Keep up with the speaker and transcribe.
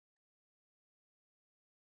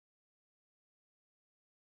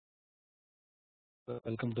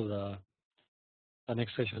Welcome to the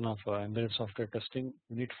next session of embedded software testing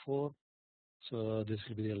unit 4. So this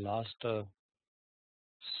will be the last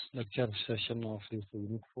lecture session of this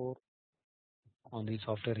unit 4 on the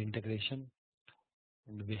software integration,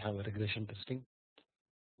 and we have a regression testing.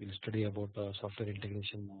 We'll study about software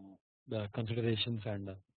integration, the considerations and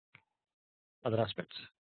other aspects,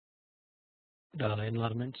 the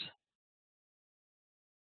environments,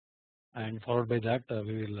 and followed by that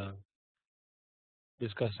we will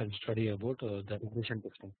discuss and study about the regression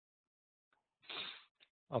testing.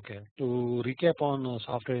 Okay, to recap on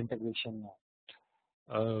software integration,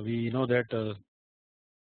 we know that the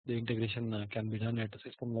integration can be done at the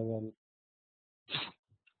system level,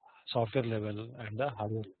 software level, and the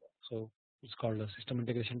hardware level. So it's called a system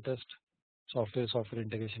integration test, software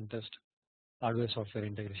integration test, hardware software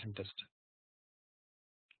integration test.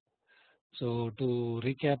 So to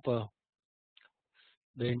recap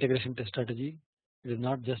the integration test strategy, it is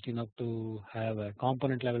not just enough to have a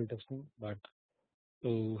component level testing, but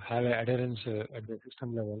to have a adherence at the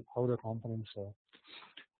system level, how the components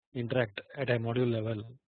interact at a module level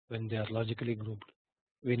when they are logically grouped.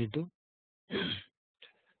 We need to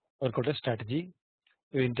work out a strategy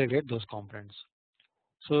to integrate those components.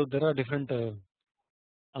 So there are different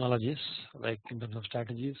analogies, like in terms of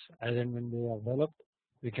strategies, as and when they are developed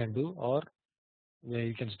we can do, or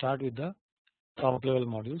we can start with the top level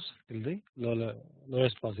modules till the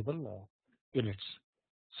lowest possible units.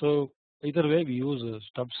 So either way we use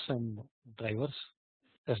stubs and drivers,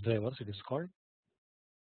 test drivers it is called,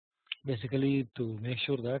 basically to make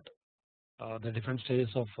sure that the different stages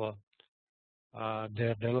of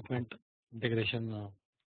their development integration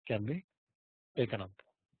can be taken up.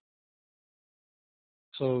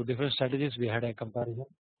 So different strategies, we had a comparison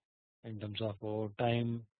in terms of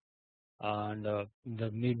time and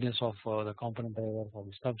the neatness of the component drivers or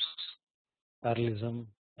the stubs, parallelism,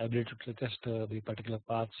 ability to test the particular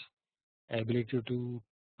paths, ability to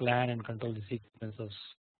plan and control the sequences.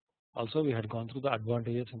 Also we had gone through the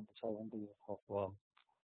advantages and disadvantages of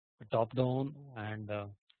top down and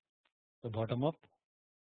the bottom up.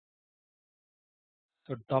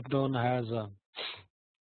 So top down has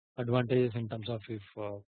advantages in terms of if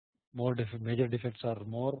major defects are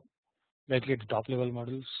more likely at the top level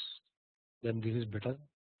modules, then this is better,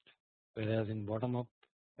 whereas in bottom up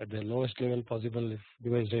at the lowest level possible, if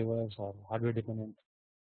device drivers or hardware dependent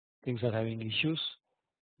things are having issues,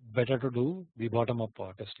 better to do the bottom up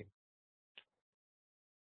testing.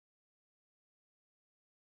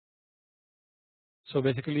 So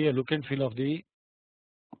basically a look and feel of the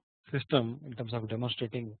system in terms of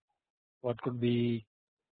demonstrating what could be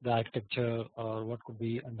the architecture or what could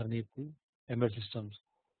be underneath the embedded systems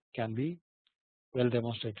can be well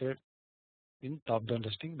demonstrated in top down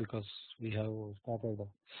testing, because we have started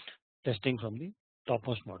testing from the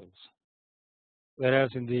topmost models,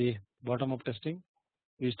 whereas in the bottom up testing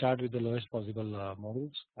we start with the lowest possible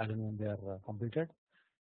models as and when they are completed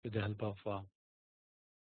with the help of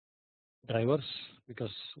drivers,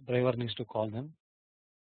 because driver needs to call them.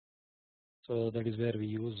 So that is where we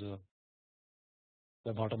use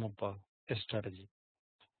the bottom up test strategy,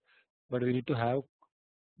 but we need to have,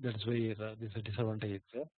 that is why this is a disadvantage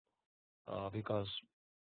there, because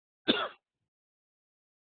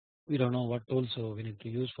we don't know what tools we need to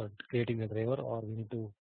use for creating the driver, or we need to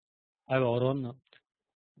have our own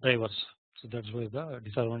drivers. So that's why the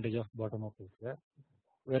disadvantage of bottom up is there,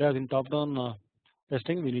 whereas in top down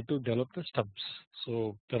testing we need to develop the stubs.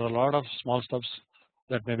 So there are a lot of small stubs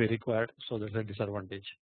that may be required, so that's a disadvantage.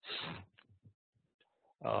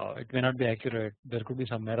 It may not be accurate, there could be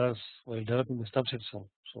some errors while developing the stubs itself,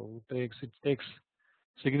 so it takes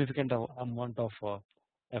significant amount of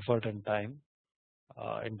effort and time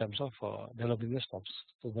in terms of developing the stubs.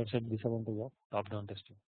 So that's a disadvantage of top down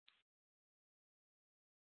testing.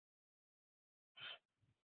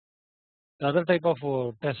 The other type of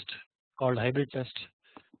test called hybrid test,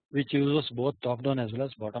 which uses both top down as well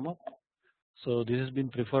as bottom up. So this has been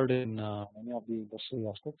preferred in many of the industry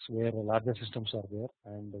aspects where larger systems are there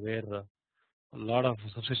and where a lot of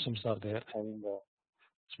subsystems are there, having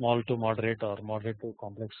small to moderate or moderate to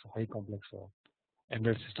complex, high complex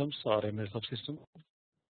embedded systems or embedded subsystems.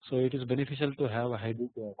 So it is beneficial to have a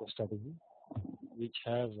hybrid test strategy which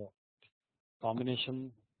has a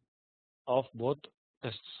combination of both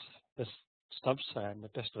test stubs and the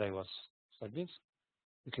test drivers. So that means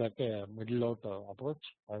it's like a middle out approach,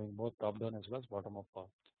 having both top down as well as bottom up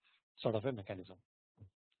sort of a mechanism.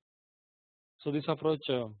 So this approach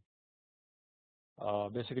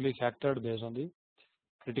basically factored based on the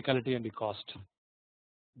criticality and the cost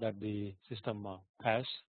that the system has.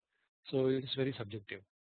 So it is very subjective.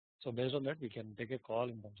 So based on that, we can take a call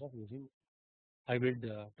in terms of using hybrid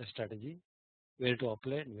test strategy, where to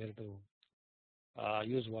apply and where to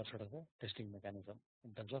use what sort of a testing mechanism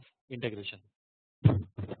in terms of integration.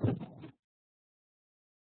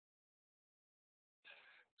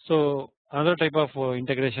 So another type of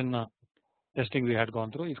integration testing we had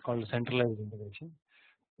gone through is called centralized integration.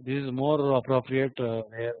 This is more appropriate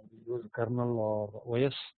where we use kernel or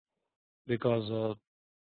OS, because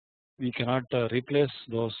we cannot replace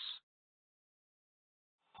those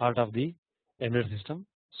heart of the embedded system.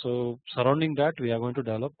 So surrounding that, we are going to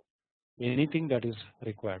develop anything that is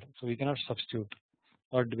required. So we cannot substitute,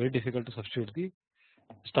 or very difficult to substitute the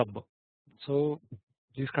stub. So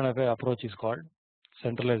this kind of a approach is called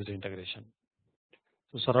centralized integration.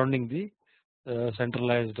 So surrounding the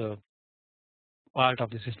centralized part of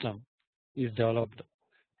the system is developed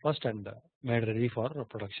first and made ready for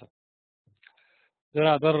production. There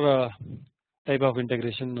are other type of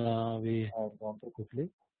integration we have gone through quickly.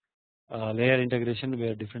 Layer integration,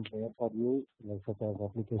 where different layers are used, like such as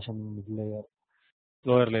application, mid layer,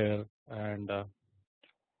 lower layer, and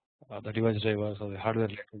the device drivers or the hardware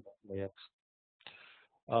related layers.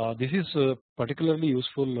 This is particularly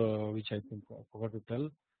useful, which I think I forgot to tell,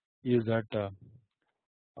 is that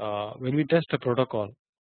when we test a protocol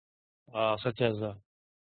such as a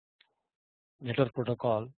network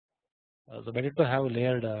protocol, the better to have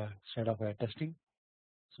layered set of testing.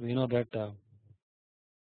 So we know that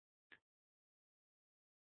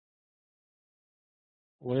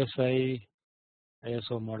OSI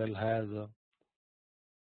ISO model has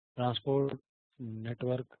transport,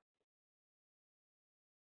 network,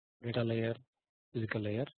 data layer, physical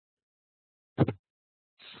layer.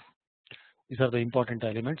 These are the important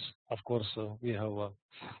elements. Of course, we have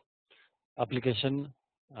application,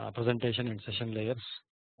 presentation, and session layers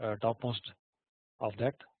topmost of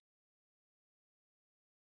that.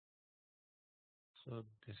 So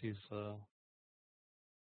this is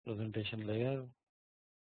presentation layer,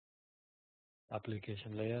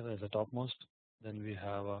 application layer as a topmost. Then we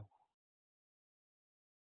have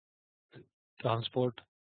transport,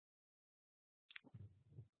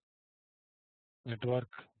 network,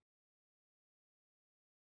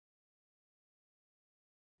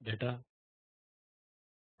 data,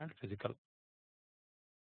 and physical.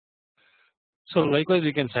 So likewise,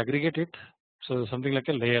 we can segregate it. So something like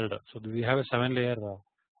a layered. So we have a 7-layer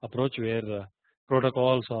approach where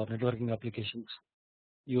protocols or networking applications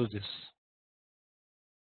use this.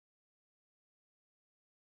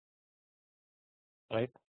 Right.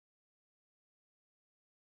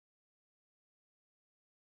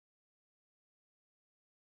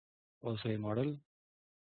 Also a model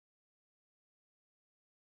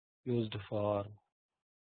used for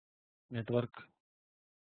network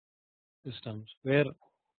systems, where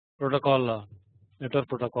protocol, network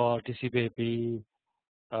protocol, TCP/IP,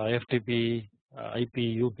 FTP,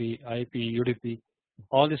 IP, UP, IP, UDP,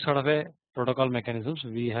 all this sort of a protocol mechanisms,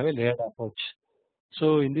 we have a layered approach.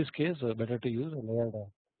 So in this case, better to use a layered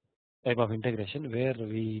type of integration where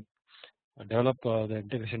we develop the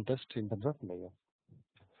integration test in terms of layer.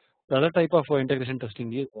 The other type of integration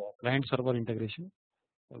testing is client server integration.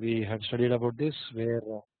 We had studied about this, where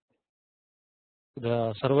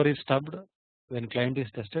the server is stubbed when client is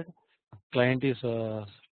tested, client is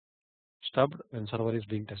stubbed when server is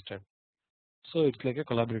being tested. So it's like a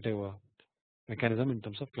collaborative mechanism in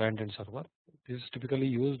terms of client and server. This is typically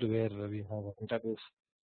used where we have a database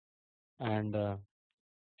and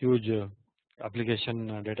huge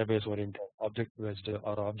application database oriented, object based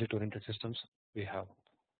or object oriented systems we have.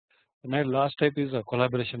 And my last type is a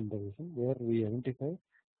collaboration integration, where we identify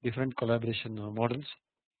different collaboration models.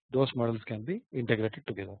 Those models can be integrated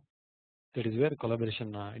together. That is where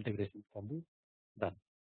collaboration integration can be done.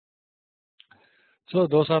 So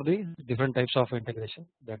those are the different types of integration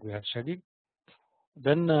that we have studied.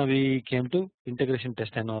 Then we came to integration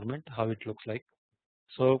test environment, how it looks like.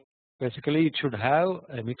 So basically, it should have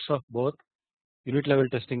a mix of both unit level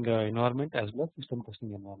testing environment as well as system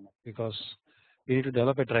testing environment, because we need to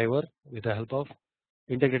develop a driver with the help of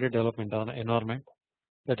integrated development environment.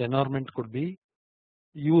 That environment could be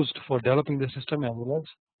used for developing the system as well as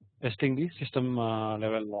testing the system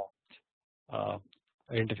level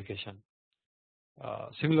identification.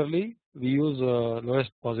 Similarly, we use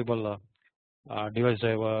lowest possible device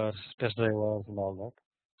drivers, test drivers, and all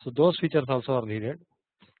that. So those features also are needed.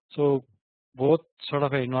 So both sort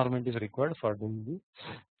of an environment is required for doing the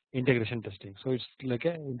integration testing. So it's like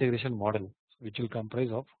an integration model which will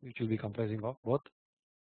be comprising of both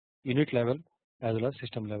unit level as well as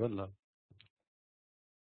system level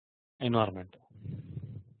environment.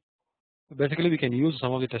 Basically, we can use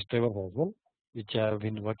some of the test drivers as well. which have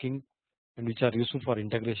been working and which are useful for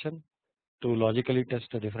integration to logically test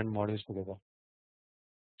the different modules together.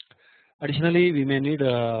 Additionally, we may need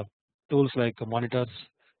tools like monitors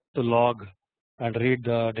to log and read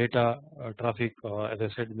the data traffic. As I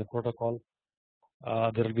said in the protocol,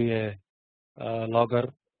 there will be a logger,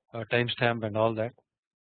 timestamp, and all that.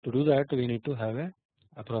 To do that, we need to have a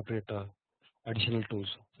appropriate additional tools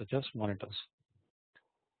such as monitors.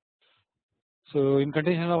 So, in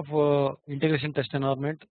condition of integration test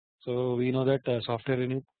environment, so we know that software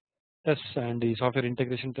unit tests and the software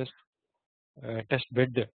integration test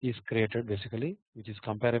bed is created basically, which is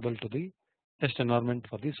comparable to the test environment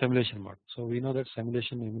for the simulation mode. So, we know that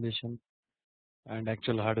simulation, emulation, and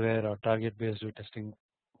actual hardware or target based testing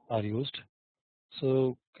are used.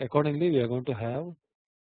 So, accordingly, we are going to have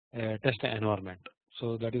a test environment.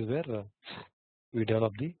 So, that is where we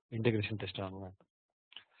develop the integration test environment.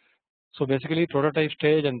 So, basically, prototype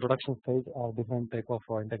stage and production stage are different type of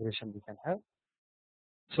integration we can have.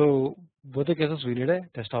 So, both the cases we need a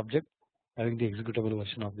test object having the executable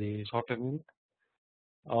version of the software unit,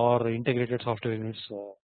 or integrated software units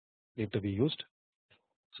need to be used.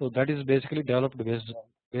 So, that is basically developed based on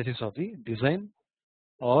basis of the design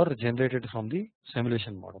or generated from the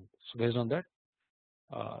simulation model. So, based on that,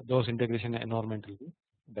 those integration environment will be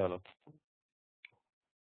developed.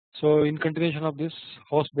 So, in continuation of this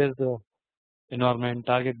host based environment,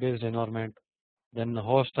 target based environment, then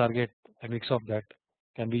host target, a mix of that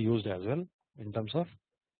can be used as well in terms of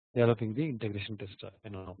developing the integration test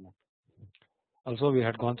environment. Also, we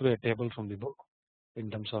had gone through a table from the book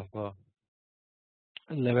in terms of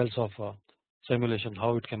levels of simulation,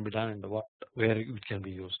 how it can be done and where it can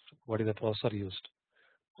be used, what is the processor used.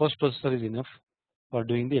 Host processor is enough for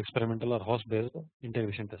doing the experimental or host based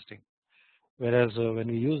integration testing, whereas when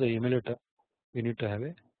we use the emulator, we need to have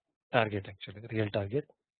a target, actually real target,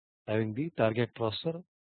 having the target processor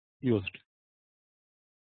used.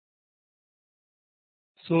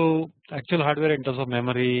 So, actual hardware in terms of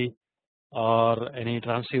memory or any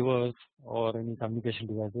transceivers or any communication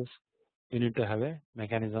devices, we need to have a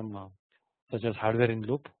mechanism such as hardware in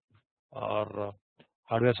loop or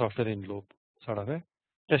hardware software in loop, sort of a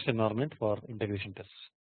test environment for integration tests.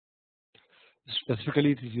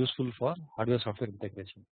 Specifically, it is useful for hardware software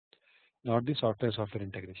integration, not the software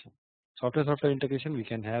integration. Software integration, we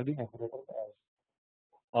can have the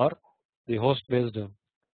or the host based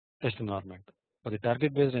test environment. For the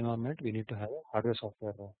target based environment, we need to have a hardware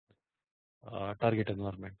software target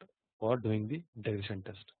environment for doing the integration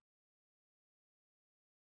test.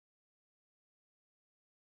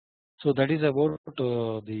 So, that is about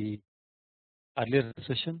the earlier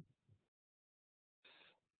session.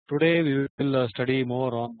 Today we will study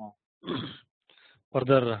more on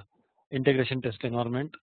further integration test environment.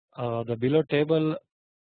 The below table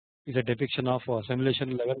is a depiction of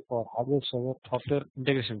simulation level for hardware software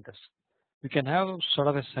integration test. We can have sort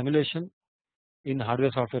of a simulation in hardware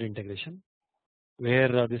software integration,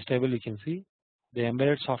 where this table you can see the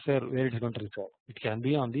embedded software where it is going to reside. It can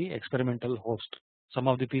be on the experimental host. Some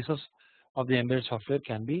of the pieces of the embedded software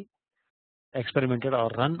can be experimented or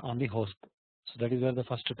run on the host. So, that is where the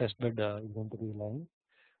first test bed is going to be lying.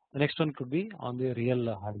 The next one could be on the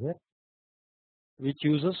real hardware, which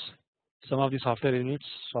uses some of the software units,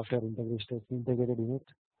 software integrated unit.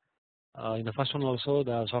 In the first one also,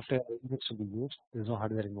 the software units will be used. There is no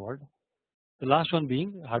hardware involved. The last one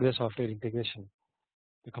being hardware software integration,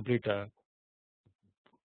 the complete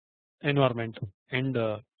environment and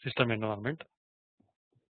system environment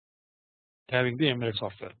having the embedded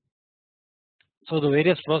software. So, the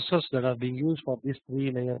various processes that are being used for these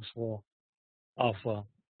three layers of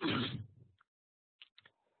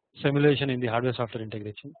simulation in the hardware software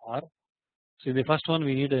integration are, so in the first one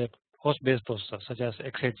we need a host based processor such as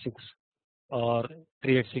x86 or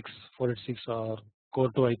 386, 486 or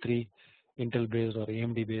Core 2 i3, Intel based or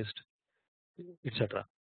AMD based, etc.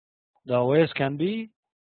 The OS can be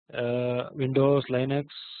Windows, Linux,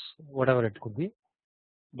 whatever it could be,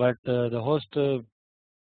 but the host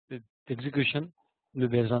execution will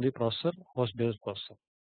be based on the processor, host based processor.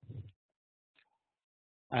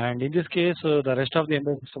 And in this case, the rest of the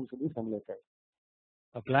embedded systems will be simulated.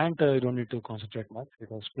 A plant you don't need to concentrate much,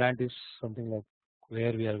 because plant is something like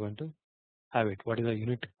where we are going to have it. What is the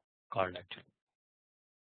unit called actually?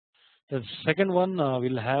 The second one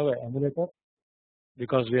will have an emulator,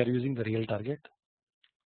 because we are using the real target,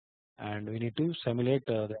 and we need to simulate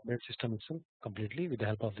the embedded system itself completely with the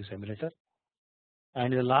help of this emulator.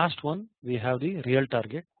 And the last one we have the real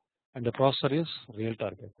target, and the processor is real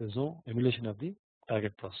target. There is no emulation of the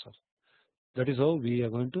target processor. That is how we are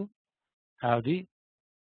going to have the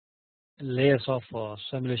layers of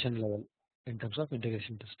simulation level in terms of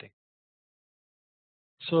integration testing.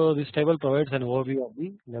 So this table provides an overview of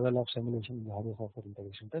the level of simulation in the hardware software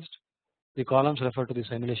integration test. The columns refer to the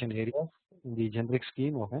simulation areas in the generic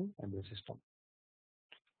scheme of an embedded system.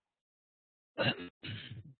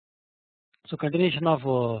 So continuation of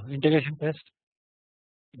integration test,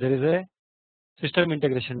 there is a system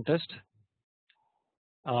integration test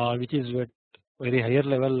which is at very higher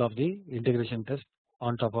level of the integration test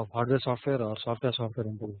on top of hardware software or software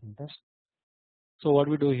integration test. So what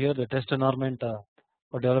we do here, the test environment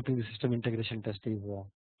for developing the system integration test is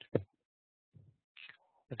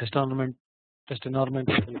the test environment for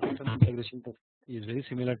the system integration test is very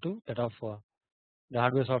similar to that of the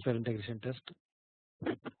hardware software integration test.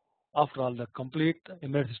 After all, the complete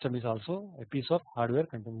embedded system is also a piece of hardware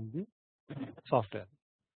containing the software.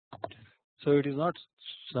 So it is not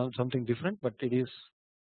something different, but it is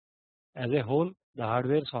as a whole the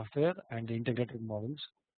hardware, software and the integrated modules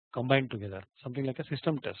combined together, something like a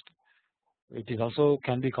system test. It is also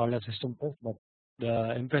can be called a system test, but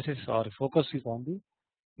the emphasis or focus is on the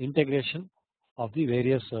integration of the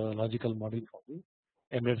various logical modules of the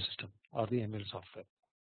embedded system or the embedded software.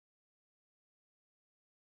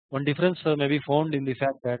 One difference may be found in the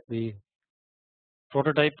fact that the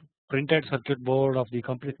prototype printed circuit board of the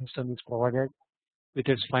complete system is provided with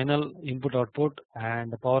its final input output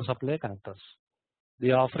and power supply connectors.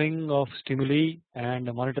 The offering of stimuli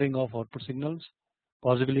and monitoring of output signals,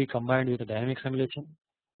 possibly combined with a dynamic simulation,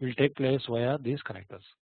 will take place via these connectors.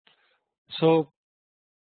 So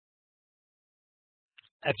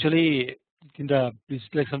actually in the it's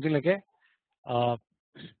like something like a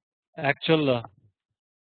actual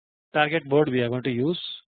target board we are going to use,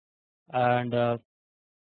 and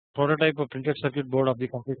prototype of printed circuit board of the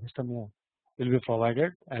complete system will be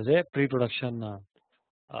provided as a pre-production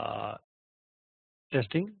uh,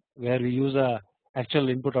 testing, where we use actual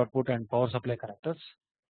input output and power supply connectors,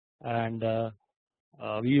 and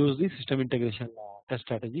we use the system integration test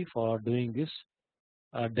strategy for doing this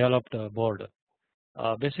developed board.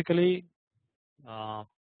 Basically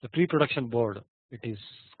the pre-production board, it is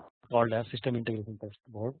called as system integration test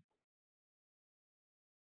board.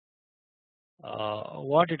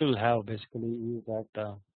 What it will have basically is that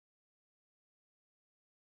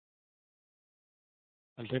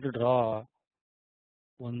I'll try to draw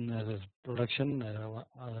one as a production,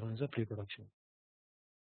 other one is a pre-production.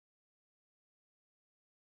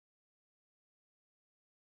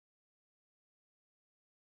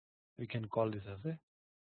 We can call this as a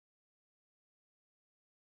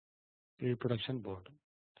pre-production board.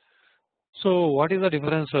 So what is the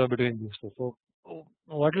difference between these two? So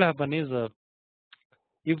what will happen is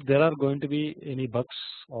if there are going to be any bugs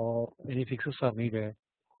or any fixes are needed,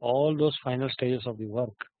 all those final stages of the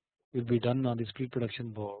work will be done on this pre-production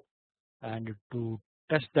board, and to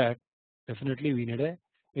test that definitely we need a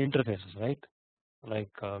interfaces, right? Like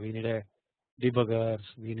we need a debuggers,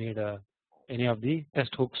 we need any of the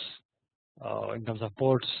test hooks in terms of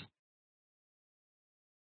ports.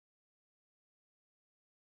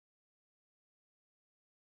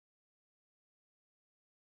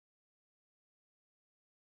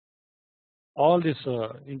 All this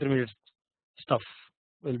intermediate stuff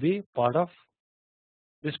will be part of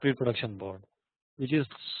this pre-production board, which is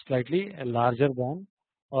slightly larger than,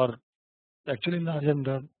 or actually larger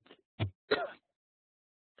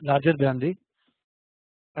than the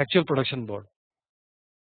actual production board.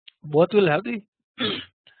 Both will have the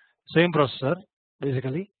same processor.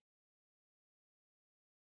 Basically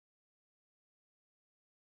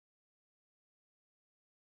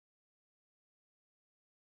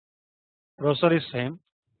processor is same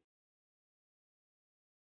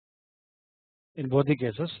in both the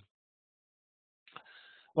cases.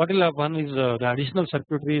 What will happen is the additional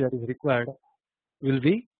circuitry that is required will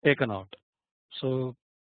be taken out. So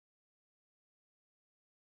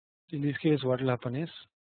in this case what will happen is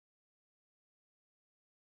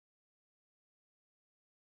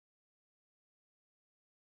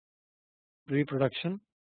pre-production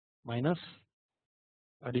minus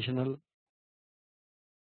additional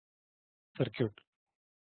circuit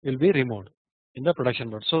will be removed in the production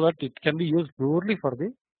board, so that it can be used purely for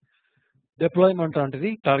the deployment onto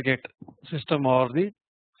the target system or the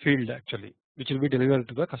field actually, which will be delivered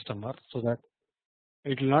to the customer, so that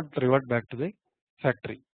it will not revert back to the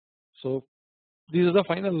factory. So this is the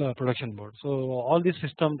final production board. So all these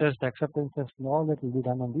system test, acceptance test, all that will be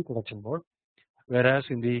done on the production board, whereas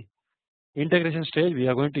in the integration stage we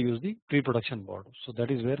are going to use the pre-production board. So that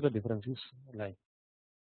is where the difference is lying.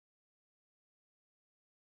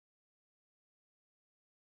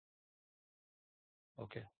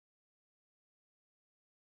 Okay.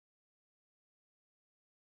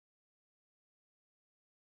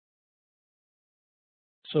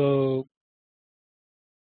 So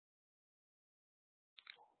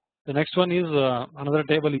the next one is another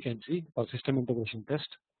table you can see for system integration test.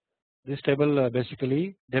 This table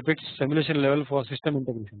basically depicts simulation level for system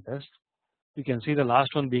integration test. You can see the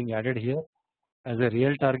last one being added here as a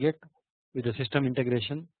real target with the system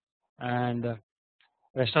integration, and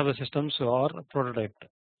rest of the systems are prototyped,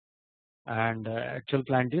 and actual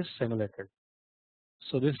plant is simulated.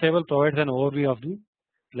 So this table provides an overview of the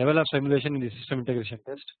level of simulation in the system integration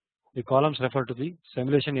test. The columns refer to the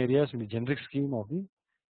simulation areas in the generic scheme of the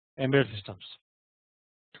embedded systems.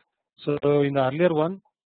 So in the earlier one,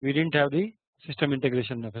 we didn't have the system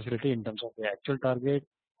integration facility in terms of the actual target,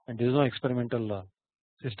 and there is no experimental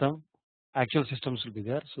system. Actual systems will be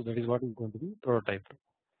there, so that is what is going to be prototyped.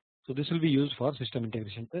 So this will be used for system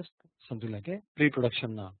integration test, something like a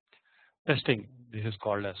pre-production testing. This is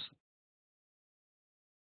called as.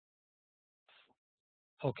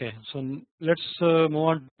 Okay, so let's move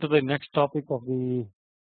on to the next topic of the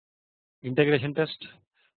integration test.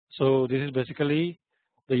 So this is basically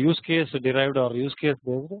the use case derived or use case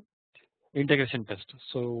based integration test.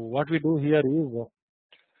 So what we do here is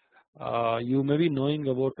you may be knowing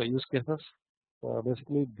about use cases.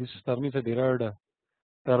 Basically, this term is a derived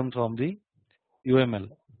term from the UML.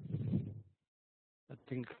 I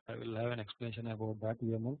think I will have an explanation about that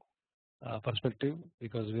UML perspective,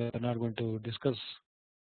 because we are not going to discuss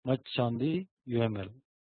much on the UML.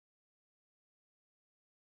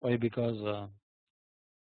 Why? Because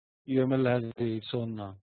UML has its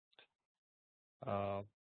own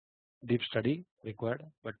deep study required,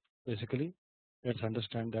 but basically let's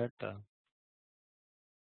understand that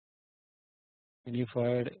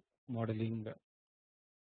unified modeling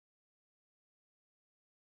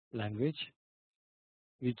language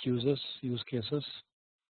which uses use cases,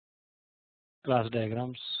 class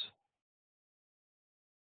diagrams,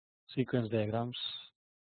 sequence diagrams,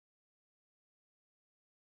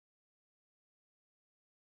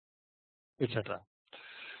 etc.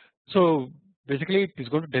 So basically it is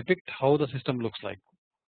going to depict how the system looks like.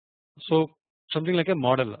 So something like a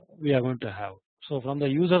model we are going to have. So from the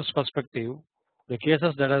user's perspective, the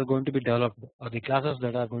cases that are going to be developed or the classes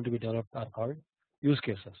that are going to be developed are called use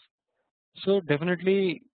cases. So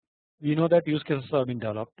definitely we know that use cases are being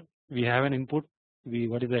developed. We have an input,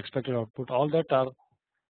 what is the expected output, all that are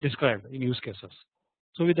described in use cases.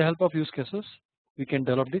 So with the help of use cases we can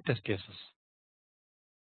develop the test cases,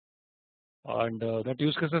 and that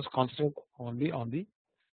use cases concentrate only on the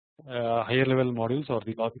higher level modules or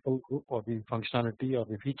the logical group or the functionality or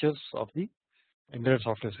the features of the embedded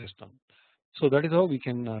software system. So that is how we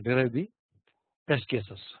can derive the test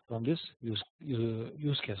cases from this use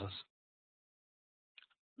cases.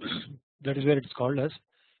 That is where it is called as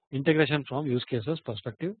integration from use cases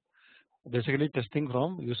perspective. Basically testing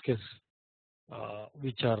from use case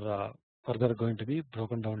which are further going to be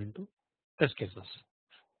broken down into test cases.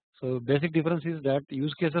 So basic difference is that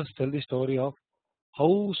use cases tell the story of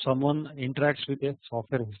how someone interacts with a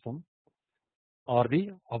software system or the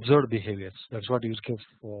observed behaviors. That's what use case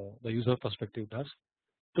the user perspective does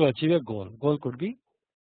to achieve a goal. Goal could be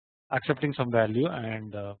accepting some value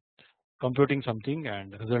and computing something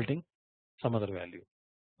and resulting some other value,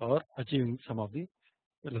 or achieving some of the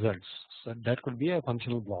results. So that could be a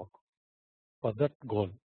functional block for that goal.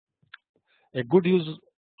 A good use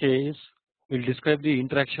case will describe the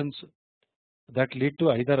interactions that lead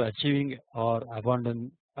to either achieving or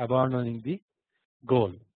abandoning the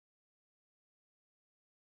goal.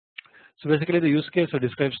 So basically the use case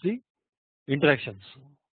describes the interactions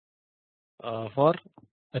for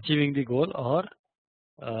achieving the goal or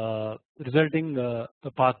resulting the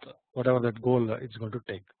path whatever that goal is going to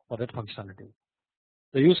take for that functionality.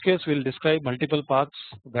 The use case will describe multiple paths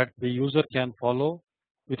that the user can follow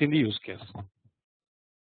within the use case.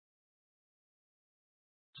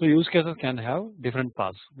 So use cases can have different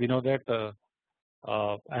paths. We know that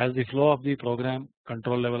as the flow of the program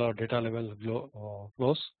control level or data level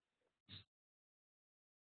flows,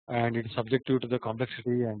 and it is subjective to the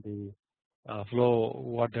complexity and the flow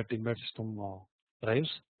what that embedded system drives.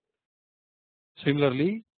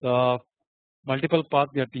 Similarly, the multiple path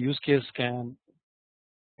that the use case can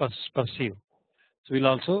perceive, so will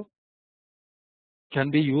also can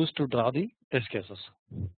be used to draw the test cases.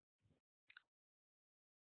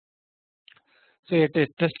 So a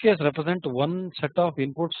test case represent one set of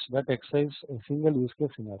inputs that exercise a single use case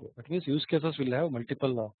scenario. That means use cases will have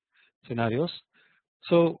multiple scenarios.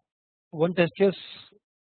 So one test case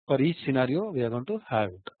for each scenario we are going to have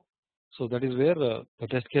it. So that is where the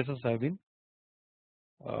test cases have been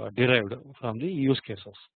derived from the use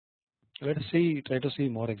cases. Let us try to see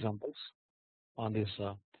more examples on this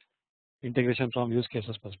integration from use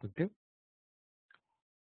cases perspective.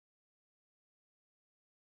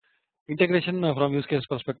 Integration from use case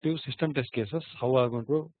perspective, system test cases, how I am going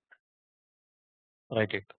to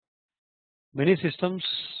write it. Many systems,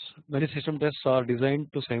 many system tests are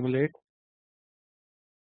designed to simulate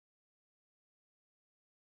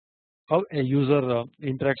how a user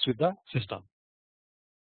interacts with the system.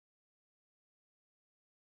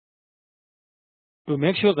 To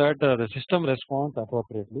make sure that the system responds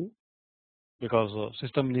appropriately, because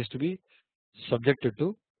system needs to be subjected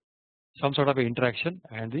to some sort of interaction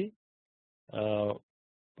and the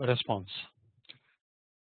response.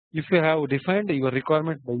 If you have defined your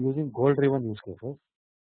requirement by using goal driven use cases,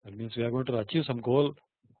 that means we are going to achieve some goal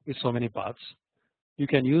with so many paths. You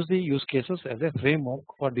can use the use cases as a framework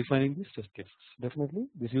for defining these test cases. Definitely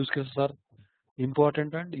these use cases are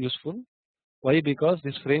important and useful. Why? Because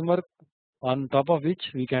this framework, on top of which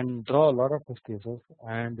we can draw a lot of test cases,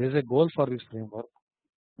 and there is a goal for this framework.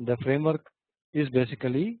 The framework is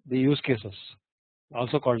basically the use cases,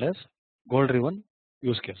 also called as goal driven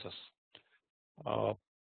use cases.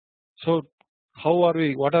 So how are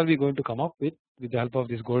we, what are we going to come up with the help of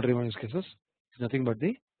these goal driven use cases? It's nothing but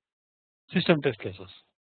the system test cases.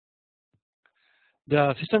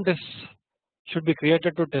 The system tests should be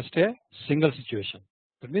created to test a single situation.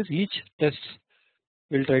 That means each test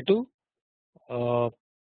will try to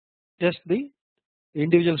test the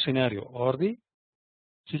individual scenario or the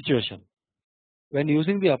situation. When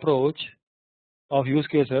using the approach of use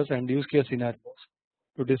cases and use case scenarios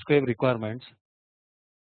to describe requirements,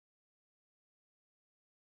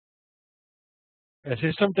 a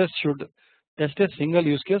system test should test a single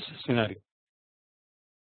use case scenario.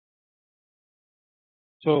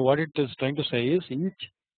 So what it is trying to say is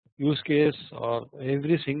each use case or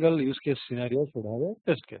every single use case scenario should have a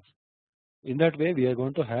test case. In that way we are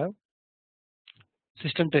going to have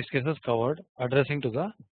system test cases covered addressing to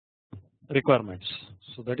the requirements.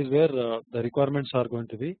 So that is where the requirements are going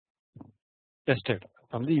to be tested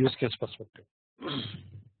from the use case perspective.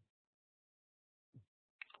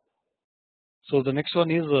 So the next one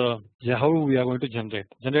is how we are going to generate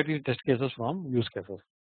the test cases from use cases.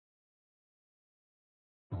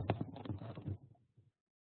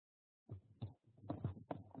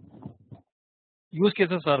 Use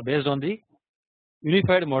cases are based on the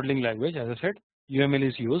unified modeling language. As I said, UML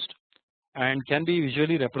is used and can be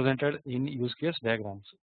visually represented in use case diagrams.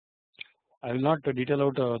 I will not detail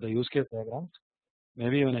out the use case diagrams.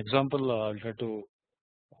 Maybe an example I will try to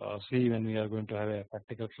see when we are going to have a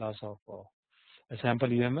practical class of a sample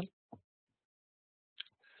UML.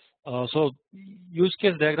 So use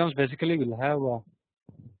case diagrams basically will have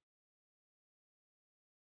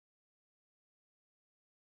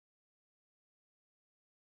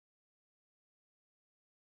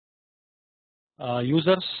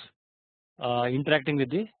users interacting with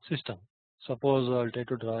the system. Suppose I will try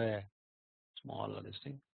to draw a small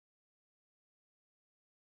listing.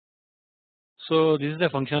 So this is a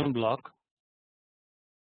function block,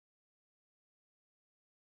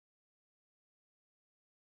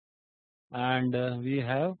 and we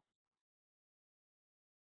have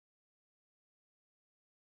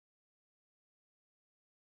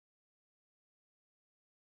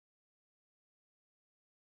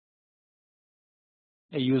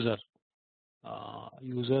a user.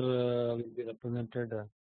 User will be represented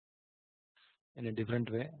in a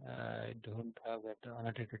different way. I don't have that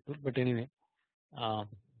annotated tool, but anyway.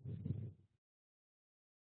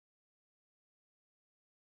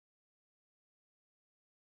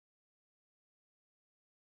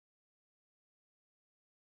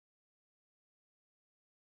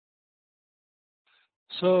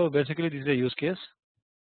 So basically this is a use case.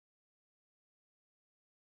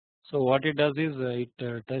 So what it does is it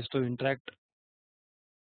tries to interact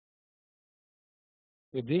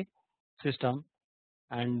with the system,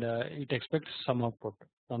 and it expects some output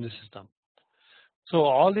from the system. So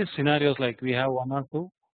all these scenarios, like we have 1 or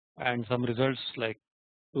 2 and some results like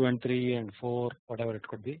 2 and 3 and 4, whatever it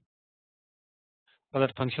could be. For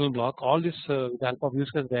that functional block, all this with the help of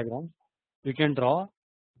use case diagrams, we can draw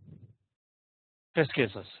test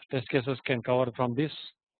cases. Test cases can cover from this,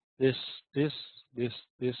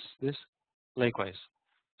 likewise.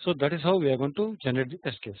 So that is how we are going to generate the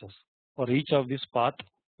test cases for each of this path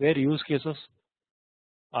where use cases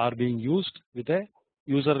are being used with a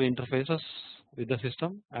user interfaces with the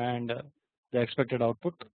system and the expected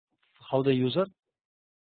output, how the user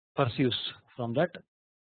perceives from that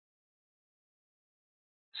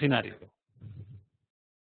scenario.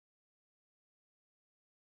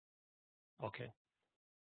 Okay,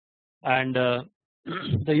 and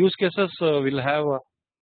the use cases will have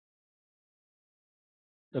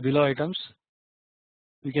the below items,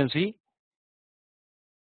 we can see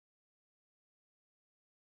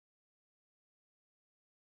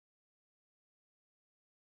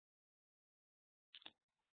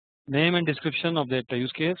name and description of that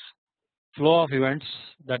use case, flow of events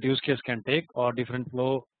that use case can take, or different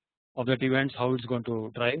flow of that events, how it's going to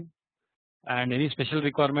drive, and any special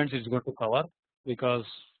requirements it's going to cover, because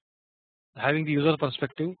having the user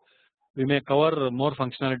perspective, we may cover more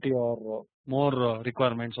functionality or more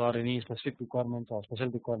requirements, or any specific requirements or special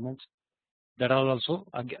requirements that are also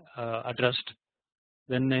addressed.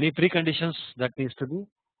 Then any preconditions that needs to be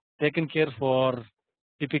taken care for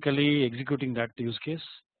typically executing that use case,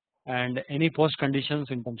 and any post conditions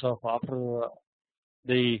in terms of after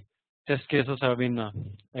the test cases have been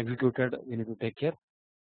executed, we need to take care.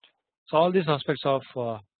 So all these aspects of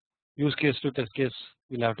use case to test case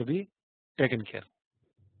will have to be taken care.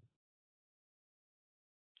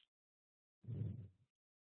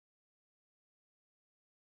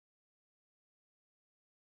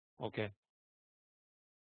 Okay.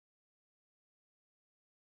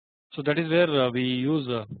 So that is where we use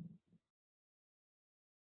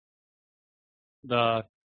the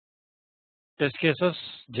test cases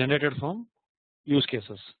generated from use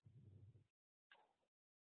cases.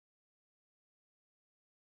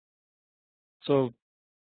 So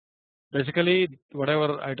basically,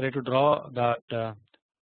 whatever I try to draw that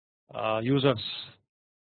users,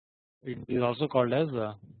 it is also called as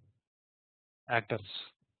actors.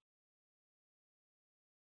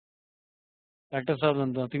 Actors are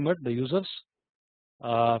nothing but the users.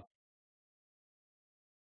 The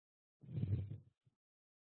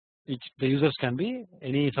users can be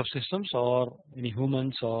any subsystems or any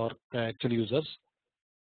humans or actual users.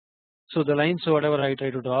 So the lines, whatever I try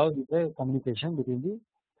to draw, is a communication between the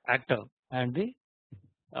actor and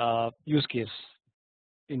the use case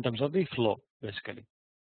in terms of the flow, basically.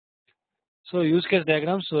 So use case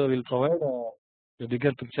diagrams will provide a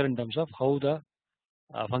bigger picture in terms of how the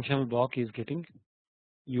functional block is getting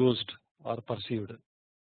used or perceived,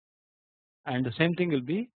 and the same thing will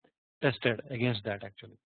be tested against that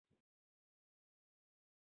actually.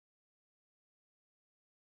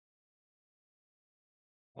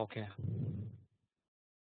 Okay.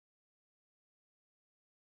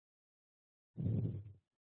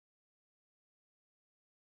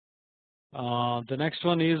 The next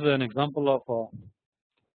one is an example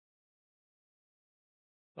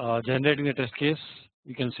of generating a test case.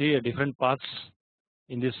 You can see different paths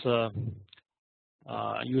in this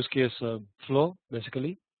use case flow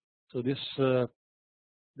basically. So this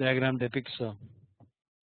diagram depicts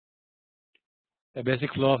a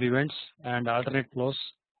basic flow of events and alternate flows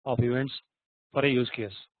of events for a use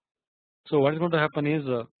case. So what is going to happen is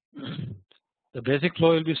the basic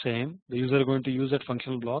flow will be same. The user is going to use that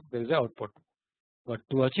functional block. There is a output, but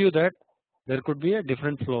to achieve that, there could be a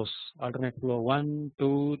different flows, alternate flow 1,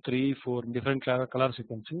 2, 3, 4, different colors you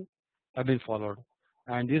can see have been followed,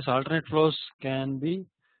 and these alternate flows can be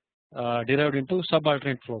derived into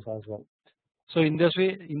subalternate flows as well. So in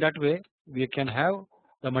that way, we can have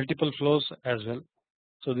the multiple flows as well.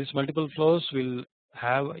 So these multiple flows will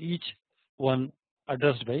have each one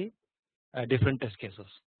addressed by different test cases.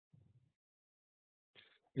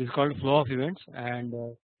 It is called flow of events, and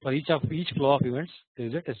for each flow of events there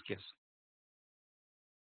is a test case,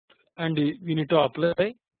 and we need to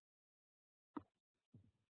apply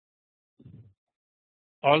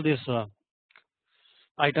all these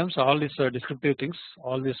items, all these descriptive things,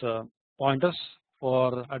 all these pointers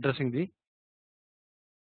for addressing the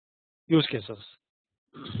use cases.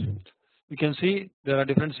 You can see there are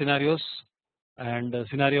different scenarios, and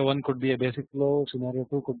scenario 1 could be a basic flow, scenario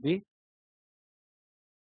 2 could be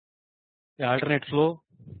the alternate flow,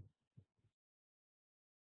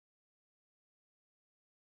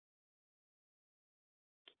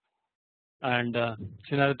 and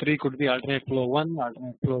scenario 3 could be alternate flow 1,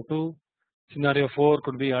 alternate flow 2, scenario 4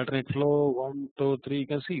 could be alternate flow 1, 2, 3. You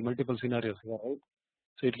can see multiple scenarios here, right?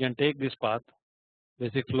 So it can take this path,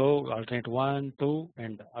 basic flow, alternate 1, 2,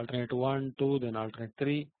 and alternate 1, 2, then alternate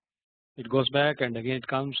 3. It goes back and again it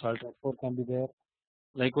comes, alternate 4 can be there.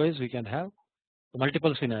 Likewise, we can have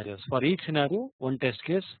multiple scenarios. For each scenario, one test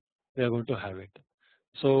case, we are going to have it.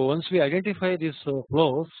 So once we identify these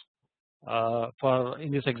flows, for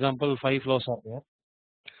in this example 5 flows are there,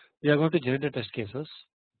 we are going to generate the test cases.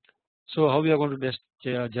 So how we are going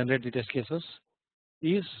to generate the test cases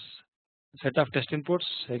is set of test inputs,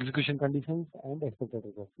 execution conditions, and expected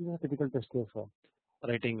results. These are typical test case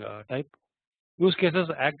writing type. Use cases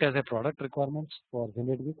act as a product requirements for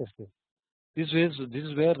generating the test case. This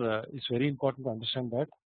is where it's very important to understand that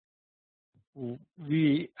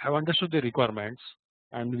we have understood the requirements.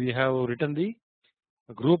 and we have written the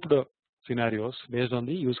grouped scenarios based on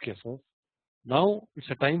the use cases. Now it's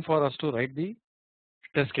a time for us to write the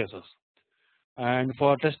test cases, and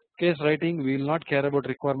for test case writing we will not care about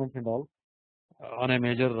requirements and all on a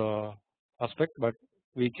major aspect, but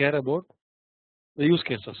we care about the use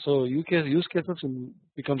cases. So use cases will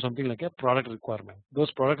become something like a product requirement.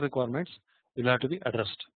 Those product requirements will have to be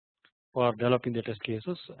addressed for developing the test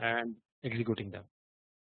cases and executing them.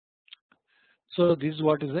 So this is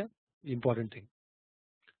what is the important thing.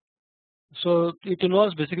 So it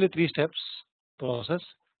involves basically 3 steps process.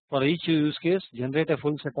 For each use case, generate a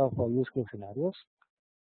full set of use case scenarios.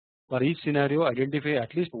 For each scenario, identify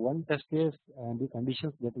at least one test case and the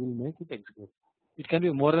conditions that will make it execute. It can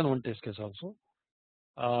be more than one test case also,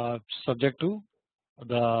 subject to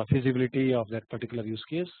the feasibility of that particular use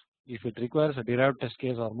case. If it requires a derived test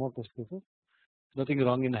case or more test cases, nothing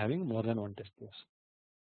wrong in having more than one test case.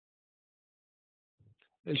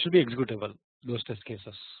 It should be executable, those test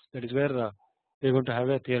cases. That is where we are going to have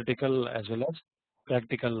a theoretical as well as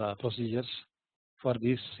practical procedures for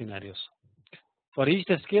these scenarios. For each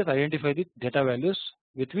test case, identify the data values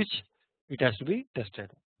with which it has to be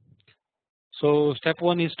tested. So step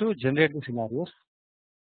 1 is to generate the scenarios.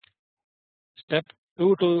 Step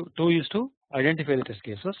 2 is to identify the test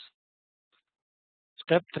cases.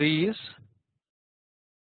 Step 3 is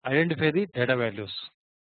identify the data values,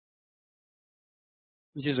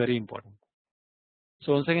 which is very important.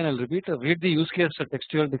 So once again I will repeat, read the use case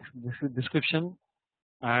textual description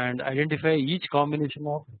and identify each combination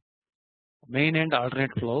of main and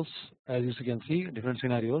alternate flows. As you can see, different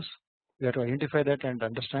scenarios, we have to identify that and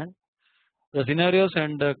understand the scenarios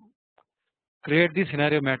and create the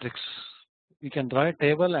scenario matrix. We can draw a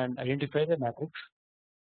table and identify the matrix.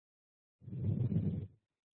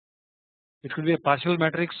 It could be a partial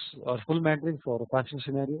matrix or full matrix or a partial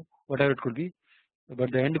scenario, whatever it could be.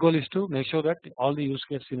 But the end goal is to make sure that all the use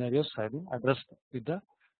case scenarios have been addressed with the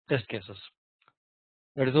test cases.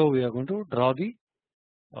 That is how we are going to draw the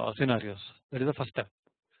scenarios. That is the first step.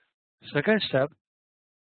 Second step,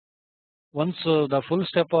 once the full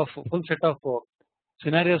set of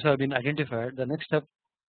scenarios have been identified, the next step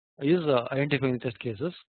is identifying the test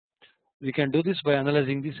cases. We can do this by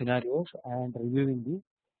analyzing the scenarios and reviewing the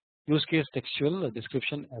use case textual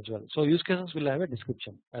description as well. So use cases will have a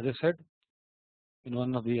description, as I said in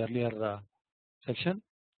one of the earlier section,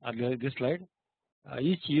 earlier this slide.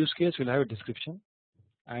 Each use case will have a description,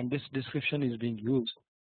 and this description is being used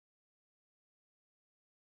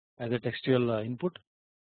as a textual input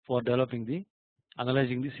for developing the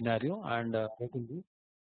analyzing the scenario and writing the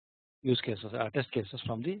use cases, test cases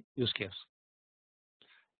from the use case.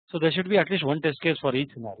 So there should be at least one test case for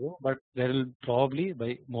each scenario, but there will probably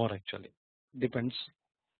be more actually, depends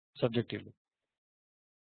subjectively.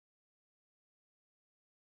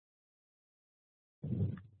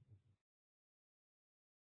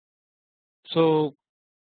 So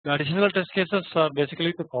the additional test cases are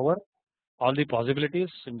basically to cover all the possibilities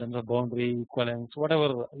in terms of boundary, equivalence,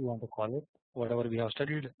 whatever you want to call it, whatever we have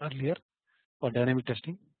studied earlier for dynamic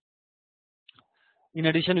testing. In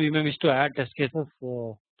addition, we may wish to add test cases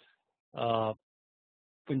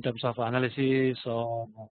in terms of analysis or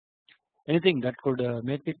anything that could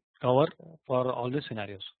make it cover for all the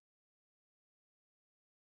scenarios.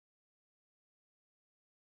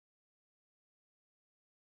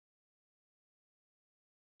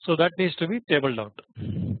 So that needs to be tabled out.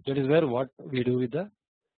 That is where what we do with the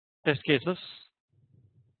test cases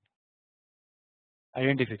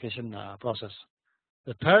identification process.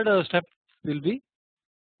 The third step will be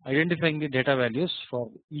identifying the data values for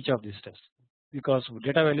each of these tests, because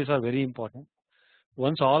data values are very important.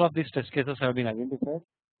 Once all of these test cases have been identified,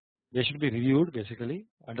 they should be reviewed, basically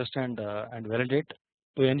understand and validate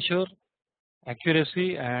to ensure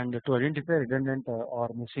accuracy and to identify redundant or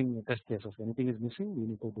missing test cases. Anything is missing, we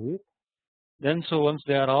need to do it. Then so once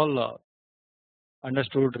they are all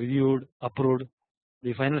understood, reviewed, approved,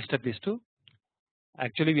 the final step is to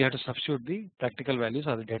actually we have to substitute the practical values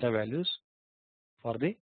or the data values for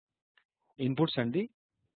the inputs and the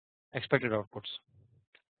expected outputs.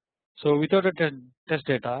 So without a test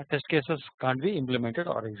data, test cases can't be implemented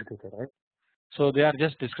or executed, right? So they are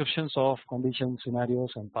just descriptions of conditions,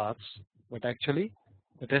 scenarios and paths, but actually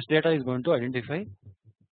the test data is going to identify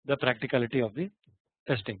the practicality of the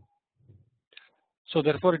testing. So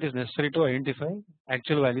therefore it is necessary to identify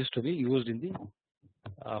actual values to be used in the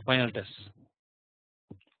final tests.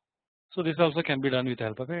 So this also can be done with the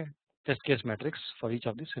help of a test case matrix for each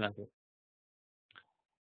of the scenarios.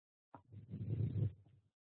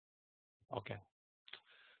 Okay.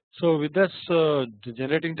 So with this, the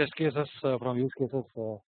generating test cases from use cases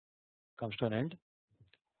comes to an end.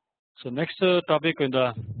 So next topic in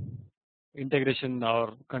the integration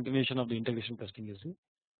or continuation of the integration testing is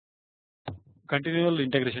the continual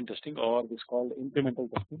integration testing, or it is called incremental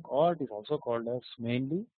testing, or it is also called as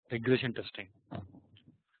mainly regression testing.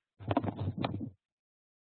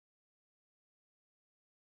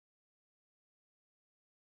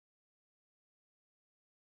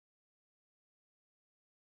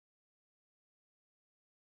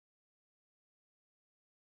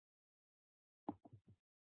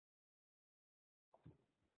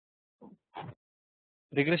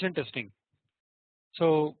 Regression testing.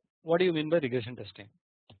 So what do you mean by regression testing?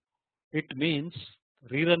 It means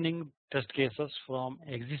rerunning test cases from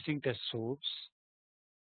existing test suites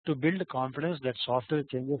to build confidence that software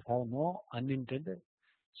changes have no unintended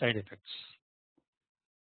side effects.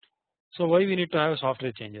 So why we need to have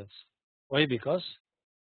software changes? Why? Because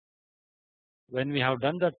when we have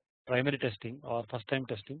done the primary testing or first time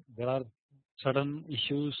testing, there are certain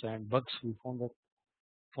issues and bugs we found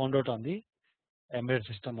out on the embedded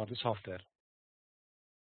system or the software.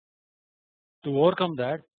 To overcome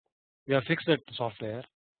that, we have fixed that software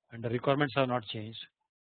and the requirements have not changed.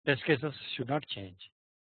 Test cases should not change.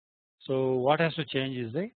 So what has to change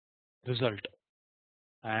is the result,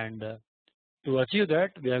 and to achieve that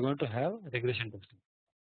we are going to have regression testing.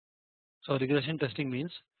 So regression testing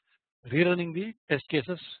means rerunning the test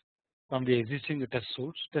cases from the existing test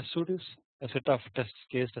suites. Test suite is a set of test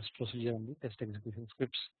case, test procedure, and the test execution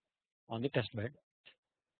scripts on the test bed.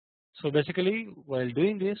 So basically, while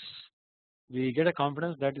doing this, we get a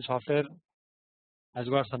confidence that the software has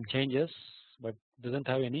got some changes, but doesn't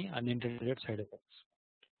have any unintended side effects.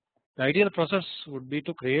 The ideal process would be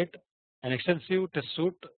to create an extensive test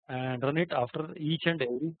suite and run it after each and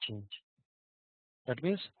every change. That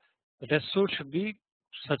means the test suite should be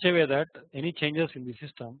such a way that any changes in the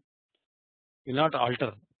system will not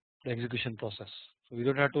alter the execution process. So we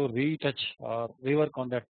don't have to retouch or rework on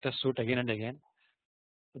that test suite again and again,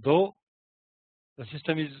 though the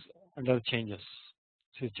system is under changes.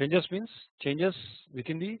 So changes means changes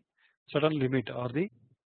within the certain limit or the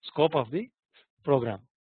scope of the program.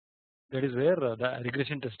 That is where the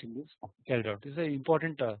regression testing is carried out. This is an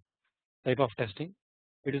important type of testing.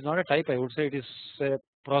 It is not a type, I would say it is a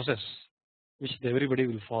process which everybody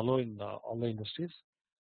will follow in all the industries.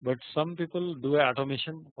 But some people do a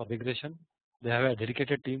automation for regression. They have a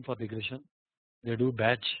dedicated team for regression. They do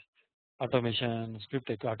batch automation,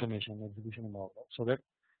 script automation, execution, and all that, so that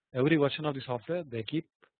every version of the software they keep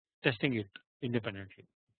testing it independently.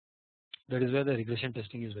 That is where the regression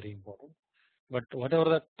testing is very important. But whatever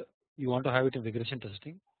that you want to have it in regression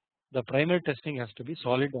testing, the primary testing has to be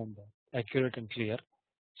solid and accurate and clear,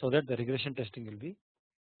 so that the regression testing will be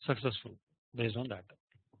successful based on that.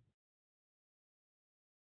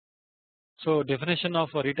 So definition of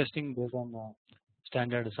retesting based on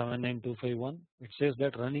standard 79251, it says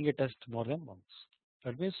that running a test more than once.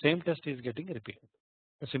 That means same test is getting repeated.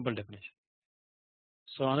 A simple definition.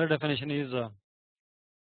 So another definition is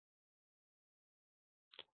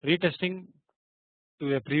retesting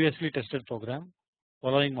to a previously tested program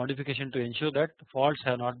following modification to ensure that faults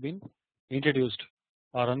have not been introduced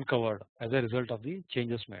or uncovered as a result of the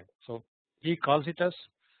changes made. So he calls it as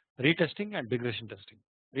retesting and regression testing.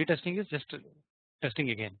 Retesting is just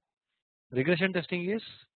testing again. Regression testing is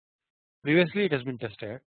previously it has been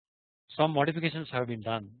tested, some modifications have been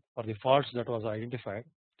done for the faults that was identified,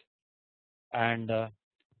 and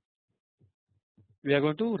we are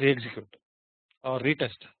going to re-execute or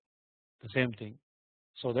retest the same thing,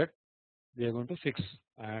 so that we are going to fix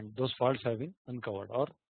and those faults have been uncovered or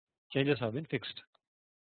changes have been fixed.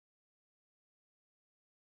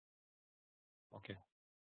 Okay,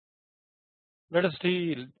 let us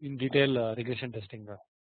see in detail regression testing,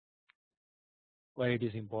 why it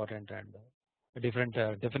is important, and the different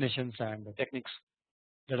definitions and techniques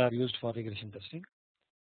that are used for regression testing.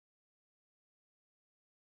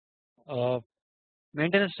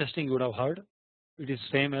 Maintenance testing you would have heard, it is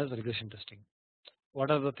same as regression testing.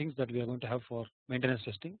 What are the things that we are going to have for maintenance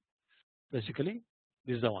testing? Basically,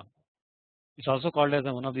 this is the one. It's also called as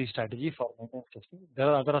one of the strategy for maintenance testing. There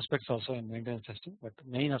are other aspects also in maintenance testing, but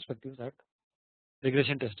main aspect is that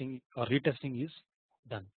regression testing or retesting is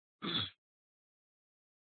done.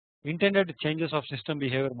 Intended changes of system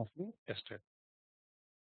behavior must be tested,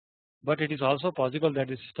 but it is also possible that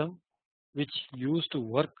the system which used to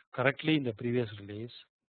work correctly in the previous release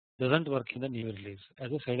doesn't work in the new release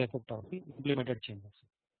as a side effect of the implemented changes.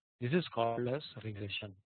 This is called as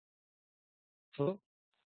regression. So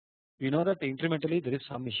we know that incrementally there is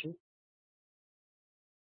some issue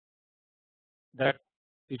that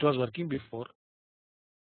it was working before,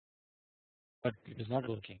 but it is not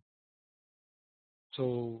working.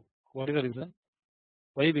 So What is the reason?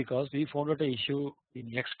 Why? Because we found out a issue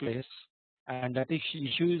in X place and that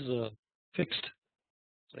issue is fixed.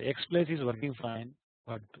 So X place is working fine,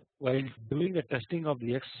 but while doing the testing of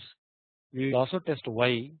the X, we will also test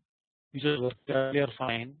Y, which was working earlier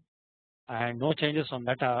fine, and no changes on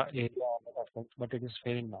that area on that aspect, but it is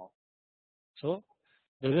failing now. So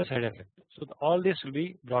there is a side effect. So all this will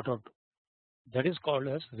be brought out. That is called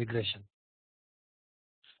as regression.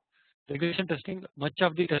 Regression testing, much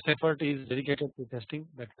of the test effort is dedicated to testing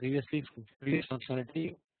that previous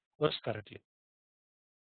functionality works correctly.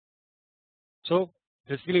 So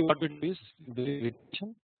basically what we do is during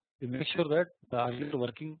regression, we make sure that the earlier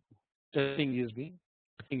working testing is being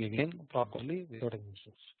working again properly without any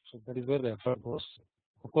issues. So that is where the effort goes.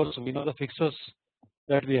 Of course, we know the fixes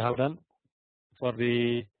that we have done for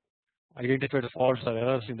the identified faults or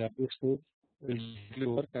errors in the early stage will basically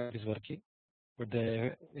work and is working. But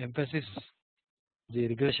the emphasis, the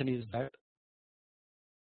regression is that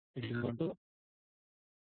it is going to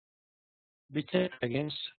be checked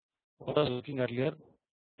against what was working earlier.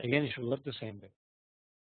 Again, it should work the same way.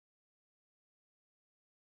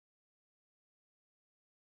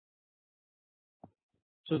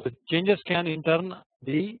 So the changes can in turn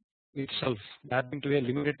be itself mapping to a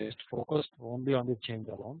limited test focused only on the change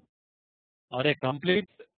alone, or a complete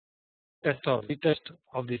test or retest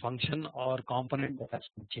of the function or component that has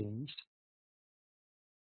been changed,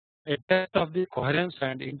 a test of the coherence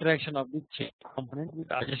and interaction of the change component with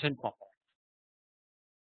adjacent component.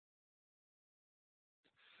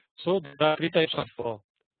 So there are three types of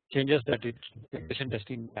changes that regression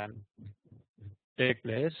testing can take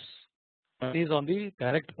place. One is on the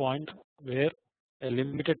direct point where a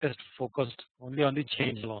limited test focused only on the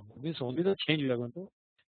change alone. Means only the change we are going to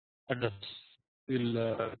address.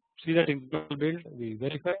 We'll see that in build, we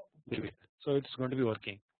verify, leave it. So it's going to be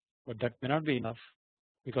working, but that may not be enough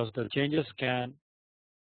because the changes can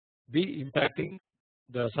be impacting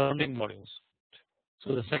the surrounding modules.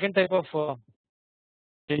 So the second type of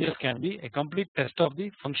changes can be a complete test of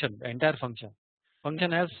the function, the entire function.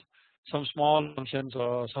 Function has some small functions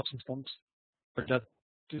or subsystems, but that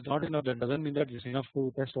is not enough. That doesn't mean that it's enough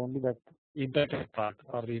to test only that impacted part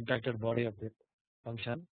or the impacted body of the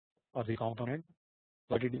function or the component,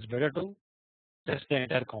 but it is better to test the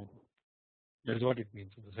entire component. That is what it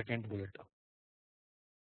means. The second bullet.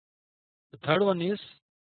 The third one is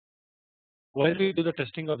while we do the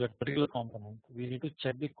testing of that particular component, we need to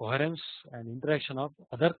check the coherence and interaction of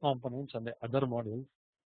other components and the other modules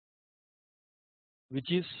which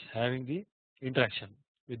is having the interaction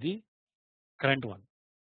with the current one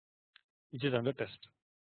which is under test.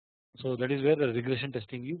 So that is where the regression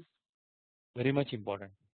testing is very much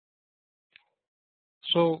important.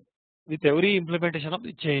 So with every implementation of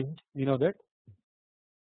the change, we know that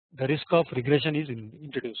the risk of regression is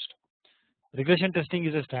introduced. Regression testing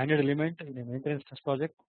is a standard element in a maintenance test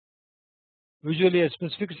project. Usually a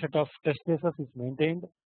specific set of test cases is maintained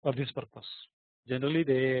for this purpose. Generally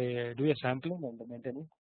they do a sampling and maintaining.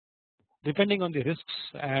 Depending on the risks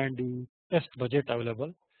and the test budget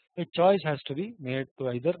available, a choice has to be made to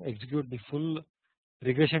either execute the full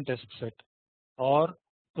regression test set or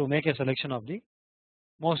to make a selection of the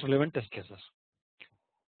most relevant test cases.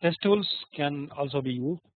 Test tools can also be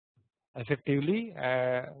used effectively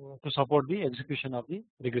to support the execution of the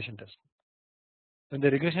regression test. When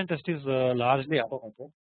the regression test is largely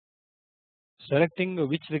automated, selecting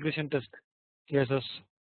which regression test cases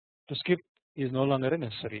to skip is no longer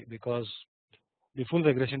necessary because the full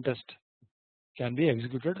regression test can be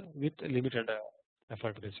executed with limited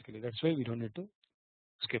effort basically. That's why we don't need to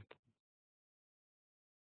skip.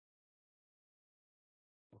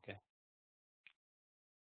 Okay.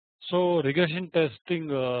 So regression testing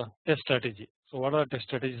test strategy. So what are test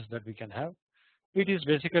strategies that we can have? It is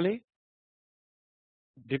basically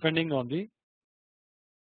depending on the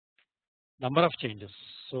number of changes.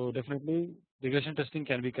 So definitely regression testing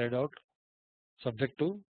can be carried out subject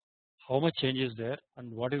to how much change is there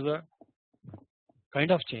and what is the kind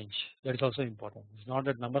of change. That is also important. It's not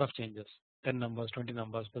that number of changes, 10 numbers, 20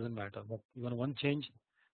 numbers doesn't matter, but even one change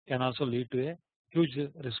can also lead to a huge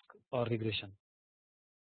risk or regression.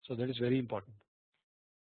 So that is very important.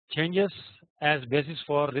 Changes as basis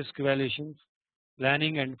for risk evaluations,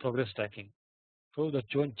 planning and progress tracking. So the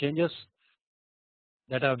changes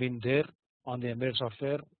that have been there on the embedded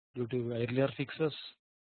software due to earlier fixes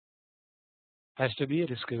has to be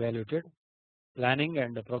risk evaluated. Planning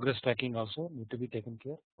and progress tracking also need to be taken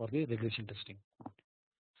care for the regression testing.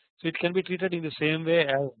 So it can be treated in the same way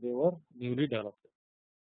as they were newly developed.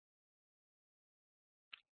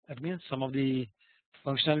 That means some of the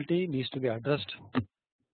functionality needs to be addressed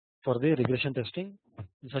for the regression testing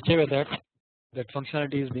in such a way that that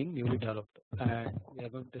functionality is being newly developed and we are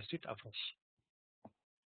going to test it afresh.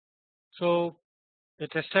 So the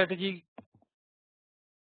test strategy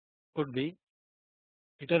could be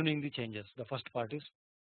determining the changes. The first part is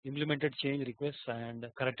implemented change requests and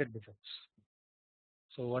corrected defects.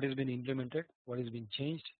 So what is being implemented, what is being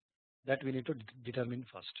changed, that we need to determine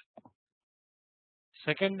first.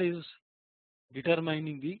 Second is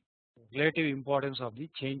determining the relative importance of the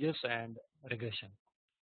changes and regression.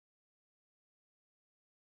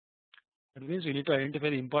 That means we need to identify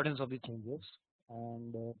the importance of the changes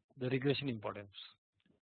and the regression importance.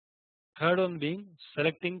 Third one being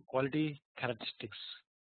selecting quality characteristics.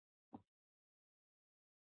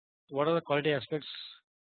 What are the quality aspects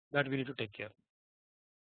that we need to take care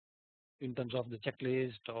in terms of the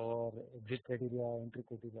checklist or exit criteria, entry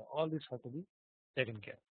criteria, all these have to be taken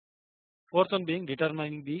care. Fourth one being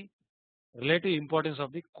determining the relative importance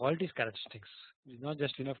of the quality characteristics. It is not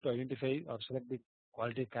just enough to identify or select the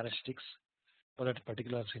quality characteristics for that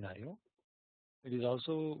particular scenario. It is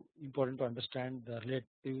also important to understand the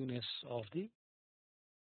relativeness of the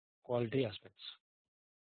quality aspects.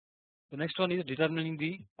 The next one is determining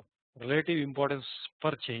the relative importance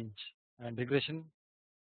per change and regression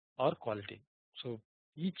or quality. So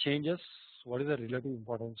each changes what is the relative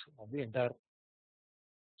importance of the entire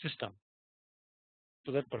system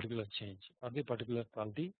to that particular change or the particular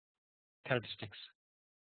quality characteristics.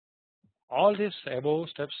 All these above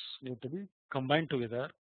steps need to be combined together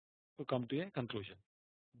to come to a conclusion.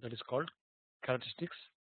 That is called characteristics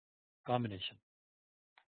combination.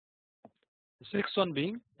 The sixth one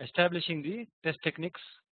being establishing the test techniques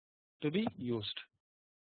to be used.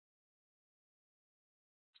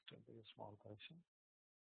 A small correction.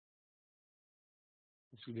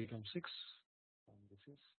 This will become 6 and this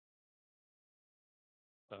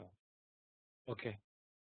is okay.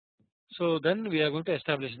 So then we are going to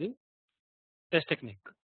establish the test technique.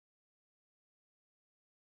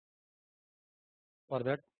 For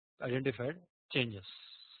that identified changes.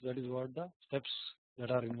 That is what the steps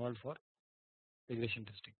that are involved for regression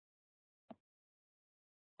testing.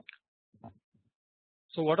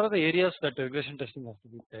 So what are the areas that regression testing has to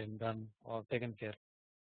be done or taken care?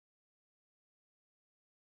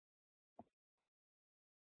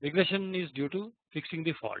 Regression is due to fixing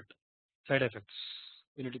the fault, side effects.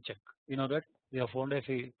 We need to check. We know that we have found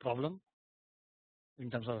a problem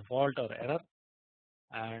in terms of a fault or error,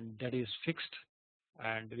 and that is fixed,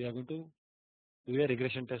 and we are going to do a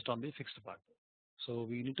regression test on the fixed part. So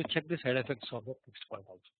we need to check the side effects of the fixed part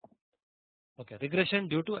also. Okay, regression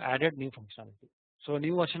due to added new functionality. So a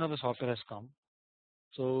new version of the software has come.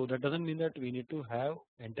 So that doesn't mean that we need to have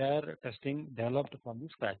entire testing developed from the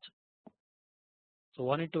scratch. So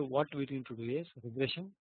what we need to do is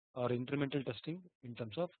regression or incremental testing in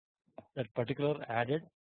terms of that particular added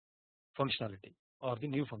functionality or the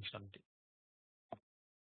new functionality.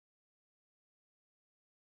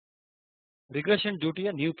 Regression due to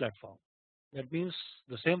a new platform. That means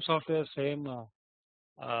the same software, same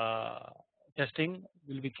testing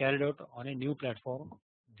will be carried out on a new platform.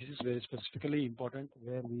 This is very specifically important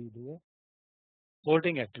where we do a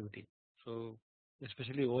porting activity. So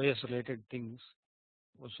especially OS related things.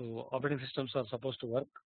 So operating systems are supposed to work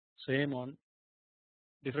same on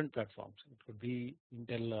different platforms. It could be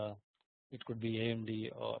Intel, it could be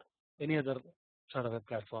AMD or any other sort of a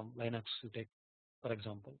platform. Linux you take for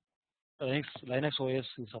example. Linux OS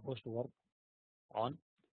is supposed to work on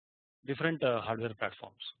different hardware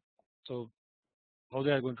platforms. So how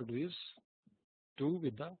they are going to do is do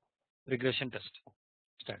with the regression test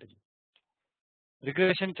strategy.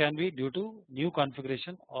 Regression can be due to new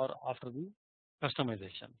configuration or after the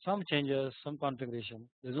customization. Some changes, some configuration.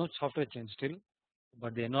 There is no software change still,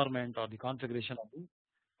 but the environment or the configuration of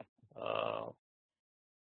the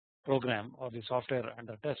program or the software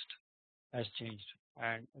under test has changed,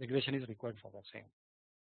 and regression is required for the same.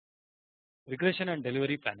 Regression and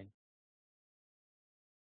delivery planning.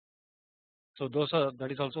 So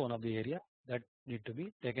that is also one of the area that need to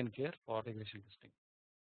be taken care for regression testing.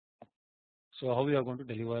 So how we are going to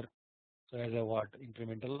deliver? So as a what,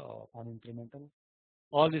 incremental or non-incremental?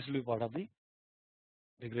 All this will be part of the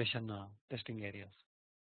regression testing areas.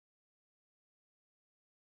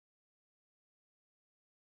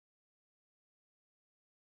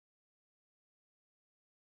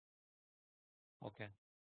 Okay.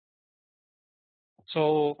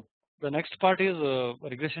 So the next part is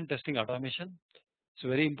regression testing automation. It's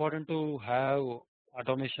very important to have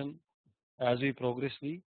automation as we progress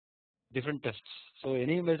the different tests. So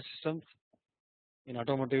any embedded systems in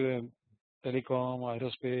automotive, telecom,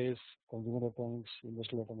 aerospace, consumer electronics,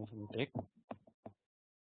 industrial automation we take.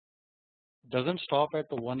 doesn't stop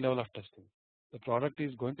at one level of testing. The product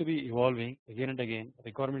is going to be evolving again and again.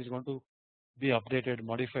 Requirement is going to be updated,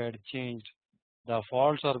 modified, changed. The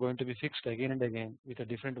faults are going to be fixed again and again with the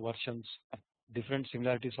different versions, different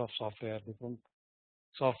similarities of software, different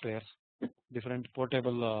softwares, different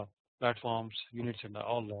portable platforms, units, and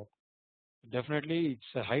all that. Definitely,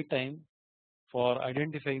 it's a high time for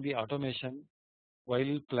identifying the automation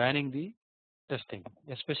while planning the testing.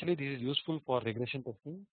 Especially, this is useful for regression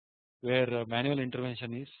testing, where manual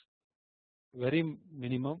intervention is very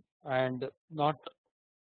minimum and not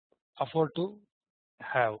afford to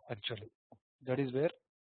have actually. That is where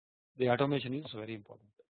the automation is very important.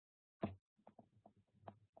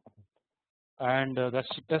 And that's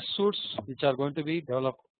test suits which are going to be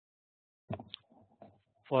developed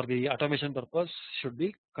for the automation purpose should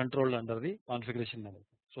be controlled under the configuration management.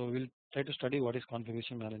 So we will try to study what is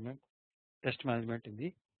configuration management, test management in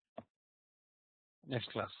the next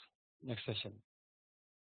class, next session.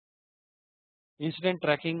 Incident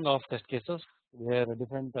tracking of test cases where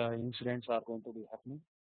different incidents are going to be happening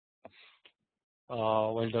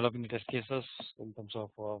while developing the test cases in terms of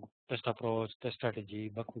test approach, test strategy,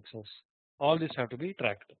 bug fixes. All these have to be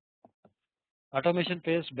tracked. Automation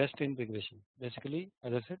pays best in regression. Basically,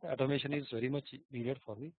 as I said, automation is very much needed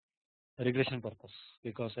for the regression purpose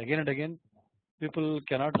because again and again people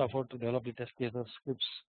cannot afford to develop the test cases, scripts,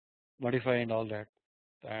 modify and all that,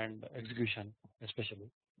 and execution especially.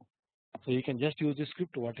 So you can just use the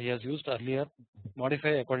script what he has used earlier, modify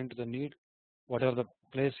according to the need, whatever the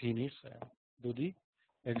place he needs, do the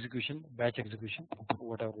execution, batch execution,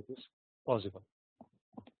 whatever it is possible.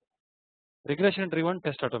 Regression driven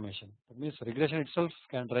test automation. That means regression itself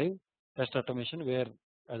can drive test automation where,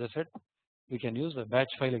 as I said, we can use the batch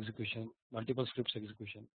file execution, multiple scripts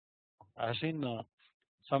execution. I have seen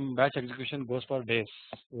some batch execution goes for days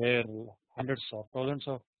where hundreds or thousands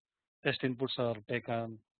of test inputs are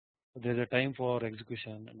taken. There is a time for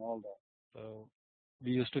execution and all that. So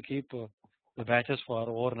we used to keep the batches for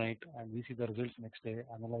overnight and we see the results next day,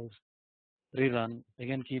 analyze, rerun,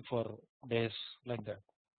 again keep for days like that.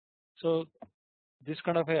 So this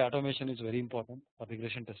kind of a automation is very important for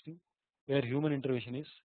regression testing where human intervention is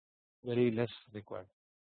very less required.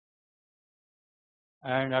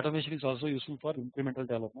 And automation is also useful for incremental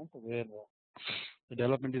development where the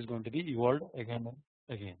development is going to be evolved again and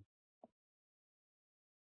again.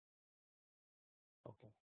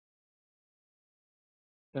 Okay.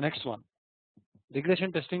 The next one,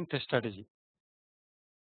 regression testing test strategy.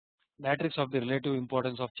 Matrix of the relative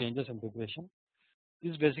importance of changes in regression.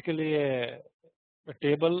 This is basically a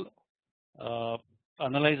table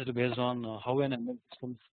analyzed based on how an ML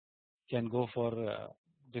system can go for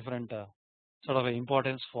different sort of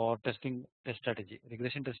importance for testing test strategy.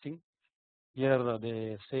 Regression testing here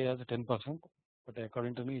they say as 10%, but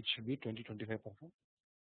according to me it should be 20-25%.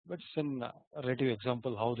 But it's an relative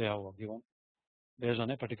example how they have given based on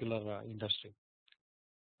a particular industry.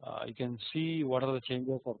 You can see what are the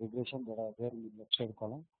changes of regression that are there in the left side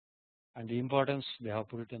column and the importance they have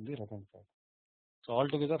put it in the right hand side. So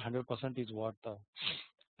altogether 100% is what the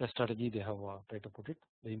strategy they have tried to put it.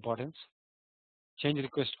 The importance, change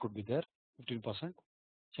request could be there 15%,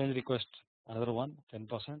 change request another one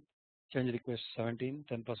 10%, change request 17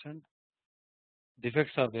 10%.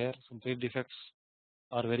 Defects are there. Some 3 defects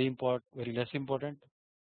are very less important,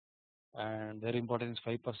 and their importance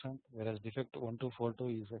is 5%, whereas defect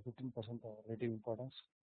 1242 is a 15% relative importance.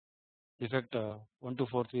 Defect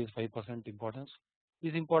 1243 is 5% importance.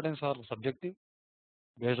 These importance are subjective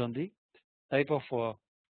based on the type of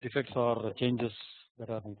defects or changes that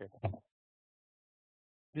are needed.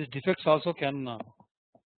 These defects also can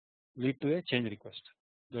lead to a change request.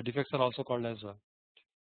 The defects are also called as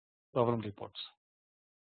problem reports.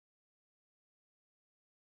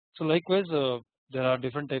 So likewise, there are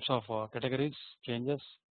different types of categories, changes,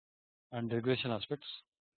 and regression aspects.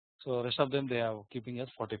 So rest of them they are keeping as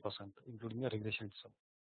 40%, including the regression itself.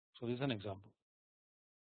 So this is an example.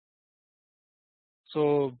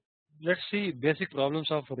 So let's see basic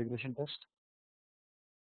problems of regression test.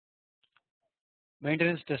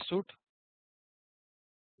 Maintenance test suite.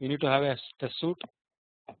 We need to have a test suite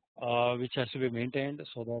which has to be maintained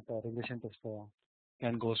so that regression test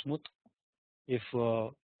can go smooth. If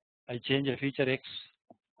I change a feature X,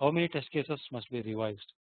 how many test cases must be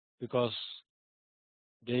revised because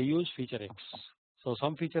they use feature X. So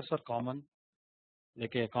some features are common,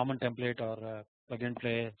 like a common template or a plug and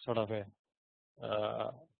play sort of a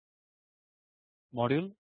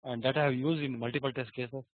module, and that I have used in multiple test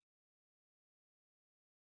cases,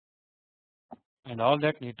 and all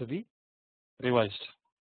that need to be revised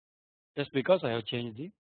just because I have changed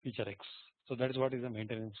the feature X. So that is what is the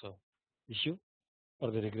maintenance issue for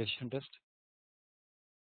the regression test.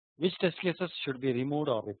 Which test cases should be removed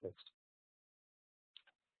or replaced?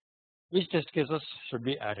 Which test cases should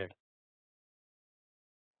be added?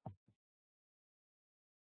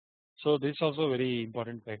 So this is also very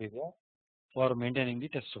important criteria for maintaining the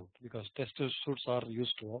test suite, because test suites are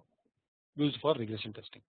used for regression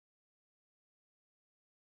testing.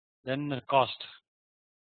 Then cost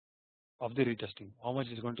of the retesting. How much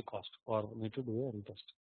is going to cost for me to do a retest?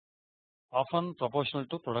 Often proportional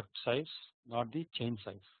to product size, not the change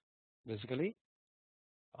size. Basically,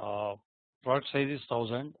 uh, product size is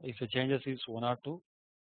 1000. If the changes is 1 or 2,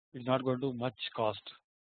 it's not going to much cost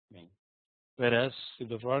me. Whereas if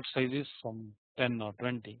the product size is from 10 or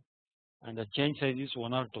 20 and the change size is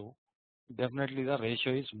 1 or 2, definitely the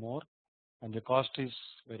ratio is more and the cost is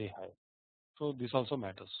very high. So this also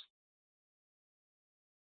matters.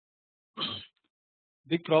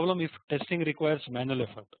 Big problem if testing requires manual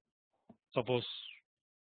effort. Suppose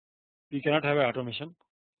we cannot have automation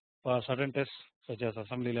for certain tests such as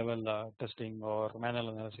assembly level testing or manual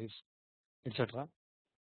analysis, etc.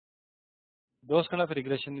 Those kind of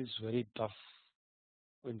regression is very tough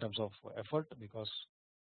in terms of effort, because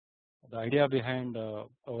the idea behind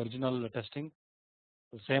original testing,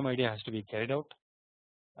 the same idea has to be carried out,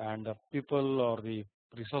 and the people or the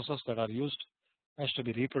resources that are used has to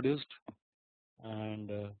be reproduced, and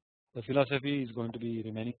the philosophy is going to be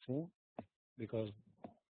remaining same, because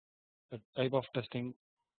the type of testing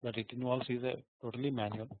that it involves is a totally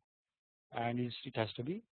manual and it has to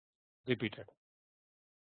be repeated.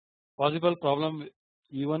 Possible problem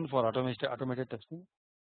even for automated testing,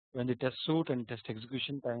 when the test suite and test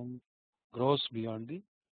execution time grows beyond the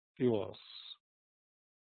few hours.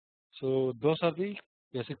 So those are the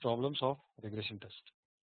basic problems of regression test.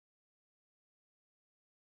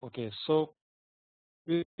 Okay, so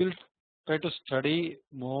we will try to study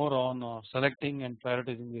more on selecting and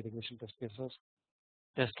prioritizing the regression test cases,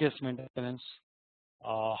 test case maintenance,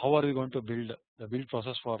 how are we going to build the build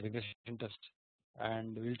process for regression test,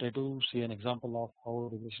 and we will try to see an example of how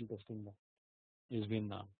regression testing is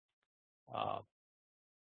been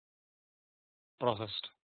processed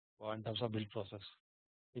in terms of build process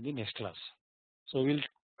in the next class. So we will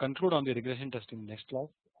conclude on the regression test in next class,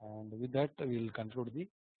 and with that we will conclude the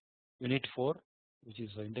unit 4, which is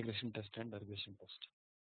the integration test and regression test.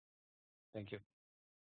 Thank you.